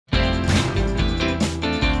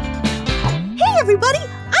everybody,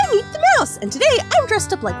 I'm Eat the Mouse, and today I'm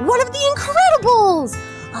dressed up like one of the Incredibles!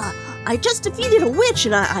 I just defeated a witch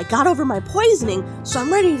and I got over my poisoning, so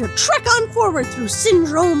I'm ready to trek on forward through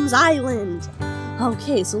Syndrome's Island.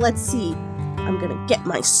 Okay, so let's see. I'm gonna get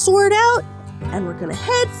my sword out, and we're gonna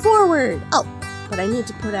head forward. Oh, but I need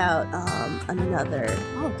to put out another.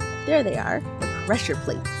 Oh, there they are, the pressure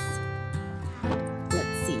plates.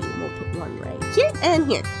 Let's see, we'll put one right here and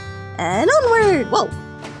here. And onward! Whoa!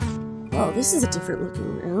 Whoa, this is a different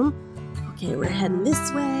looking room. Okay, we're heading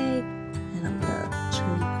this way, and I'm gonna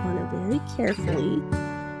turn the corner very carefully.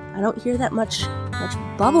 I don't hear that much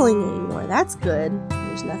bubbling anymore. That's good.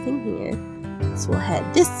 There's nothing here. So we'll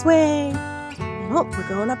head this way. And, oh, we're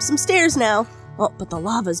going up some stairs now. Oh, but the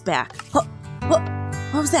lava's back. Oh, what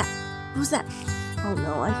was that? What was that? Oh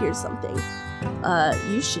no, I hear something.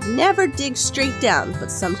 You should never dig straight down,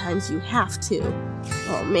 but sometimes you have to.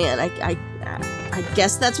 Oh man, I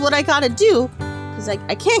guess that's what I gotta do, because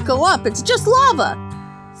I can't go up, it's just lava.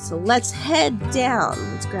 So let's head down.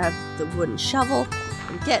 Let's grab the wooden shovel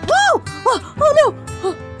and get, whoa! Oh no!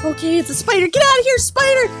 Oh, okay, it's a spider, get out of here,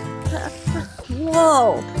 spider!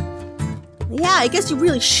 Whoa. Yeah, I guess you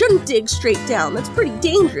really shouldn't dig straight down, that's pretty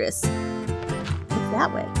dangerous. Look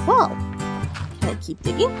that way, whoa. Can I keep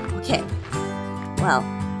digging? Okay. Well,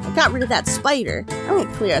 I got rid of that spider. I'm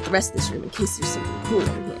gonna clear out the rest of this room in case there's something cool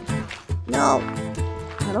in here. No,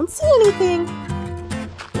 I don't see anything.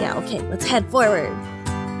 Yeah, okay, let's head forward.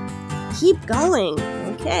 Keep going.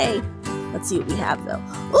 Okay, let's see what we have though.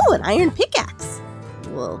 Oh, an iron pickaxe.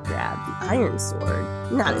 We'll grab the iron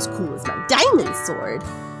sword. Not as cool as my diamond sword.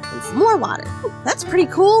 And some more water. That's pretty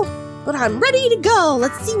cool, but I'm ready to go.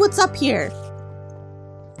 Let's see what's up here.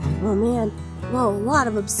 Oh man, whoa, a lot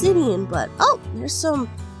of obsidian, but oh, there's some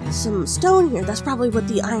stone here. That's probably what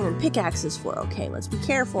the iron pickaxe is for. Okay, let's be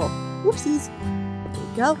careful. Whoopsies. There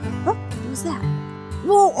we go. Oh, what was that?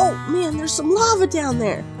 Whoa, oh man, there's some lava down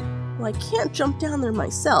there. Well, I can't jump down there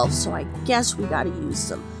myself, so I guess we gotta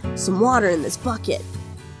use some water in this bucket.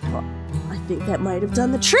 Well, I think that might have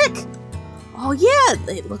done the trick. Oh yeah,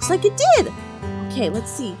 it looks like it did. Okay,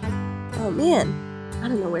 let's see. Oh man, I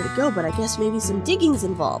don't know where to go, but I guess maybe some digging's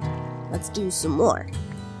involved. Let's do some more.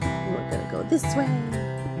 We're gonna go this way.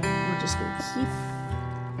 We're just gonna keep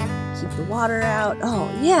the water out.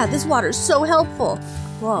 Oh yeah, this water's so helpful.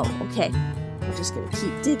 Whoa, okay. We're just gonna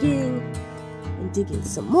keep digging and digging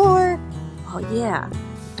some more. Oh yeah.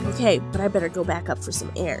 Okay, but I better go back up for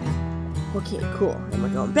some air. Okay, cool. And we're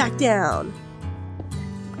going back down.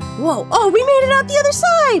 Whoa, oh, we made it out the other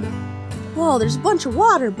side! Whoa, there's a bunch of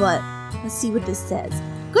water, but let's see what this says.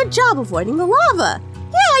 Good job avoiding the lava.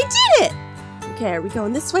 Yeah, I did it! Okay, are we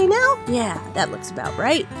going this way now? Yeah, that looks about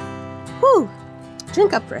right. Whew,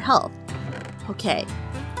 drink up for health. Okay,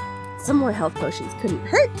 some more health potions couldn't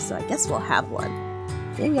hurt, so I guess we'll have one.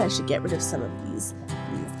 Maybe I should get rid of some of these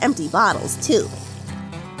empty bottles, too.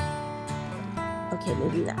 Okay,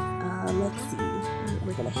 maybe not. Let's see.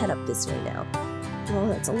 We're gonna head up this way now. Oh,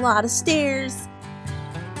 that's a lot of stairs.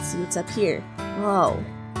 Let's see what's up here. Whoa,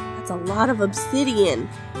 that's a lot of obsidian.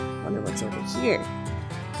 Wonder what's over here.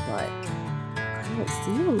 But I don't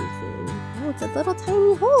see anything. Oh, it's a little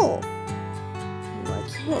tiny hole. Well, I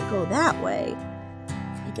can't go that way.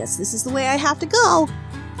 I guess this is the way I have to go.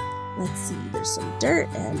 Let's see, there's some dirt,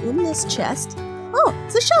 and in this chest, oh,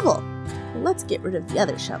 it's a shovel. Well, let's get rid of the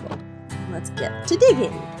other shovel. Let's get to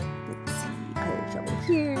digging. Let's see, iron shovel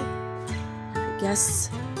here. I guess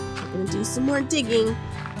we're gonna do some more digging.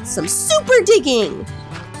 Some super digging!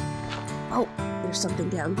 Oh, there's something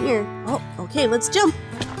down here. Oh, okay, let's jump.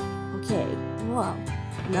 Okay, whoa,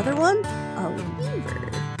 another one? A lever.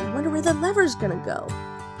 I wonder where the lever's gonna go.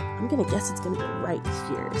 I'm gonna guess it's gonna go right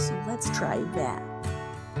here, so let's try that.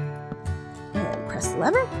 And press the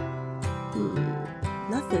lever?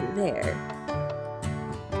 Nothing there.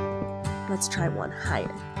 Let's try one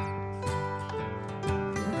higher.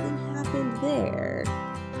 Nothing happened there.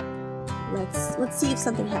 Let's see if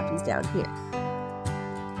something happens down here.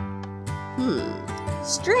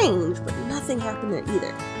 Strange, but nothing happened there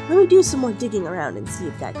either. Let me do some more digging around and see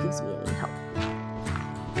if that gives me any help.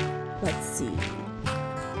 Let's see.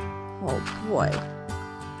 Oh boy.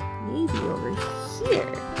 Maybe over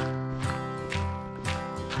here.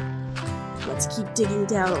 Let's keep digging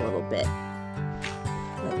down a little bit.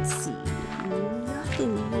 Let's see.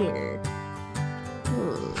 Nothing here.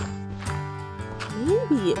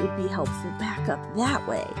 Maybe it would be helpful back up that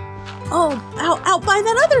way. Oh, out by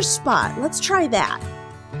that other spot. Let's try that.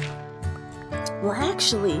 Well,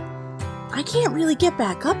 actually, I can't really get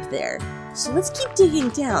back up there. So let's keep digging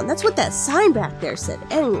down. That's what that sign back there said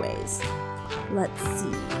anyways. Let's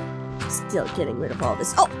see. Still getting rid of all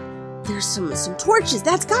this. Oh, there's some torches.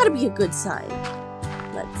 That's got to be a good sign.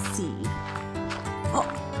 Let's see. Oh,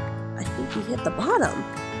 I think we hit the bottom.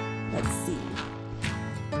 Let's see.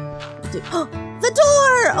 Oh, the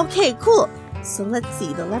door! Okay, cool. So let's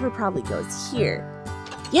see. The lever probably goes here.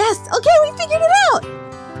 Yes! Okay, we figured it out!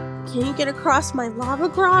 Can you get across my lava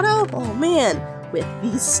grotto? Oh, man. With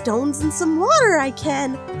these stones and some water, I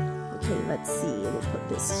can. Okay, let's see. And we'll put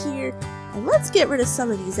this here. And let's get rid of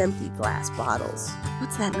some of these empty glass bottles.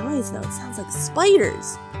 What's that noise, though? It sounds like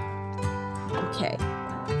spiders. Okay.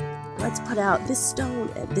 Let's put out this stone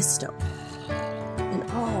and this stone. And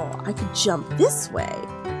oh, I could jump this way.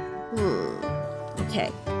 Okay,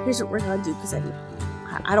 here's what we're gonna do because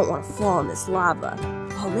I don't want to fall in this lava.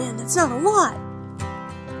 Oh man, that's not a lot.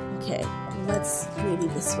 Okay, let's maybe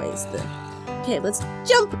this way is the. Okay, let's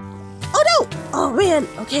jump. Oh no! Oh man.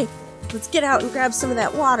 Okay, let's get out and grab some of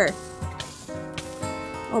that water.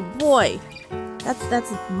 Oh boy,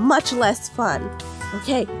 that's much less fun.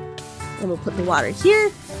 Okay, and we'll put the water here.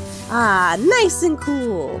 Ah, nice and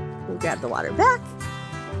cool. We'll grab the water back.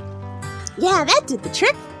 Yeah, that did the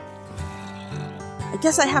trick. I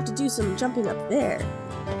guess I have to do some jumping up there.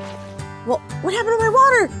 Well, what happened to my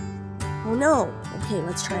water? Oh no. Okay,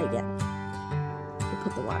 let's try again. We'll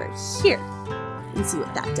put the water here and see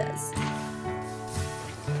what that does.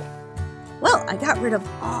 Well, I got rid of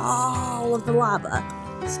all of the lava.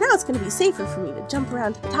 So now it's going to be safer for me to jump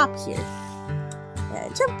around to the top here.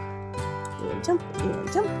 And jump. And jump.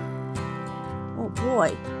 And jump. Oh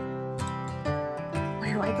boy.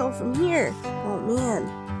 Where do I go from here? Oh man.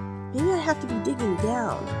 Maybe I have to be digging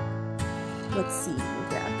down. Let's see. We'll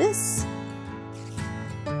grab this.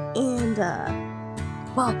 And,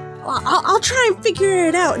 well, I'll try and figure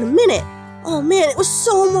it out in a minute. Oh man, it was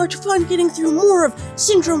so much fun getting through more of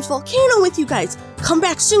Syndrome's volcano with you guys. Come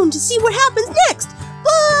back soon to see what happens next.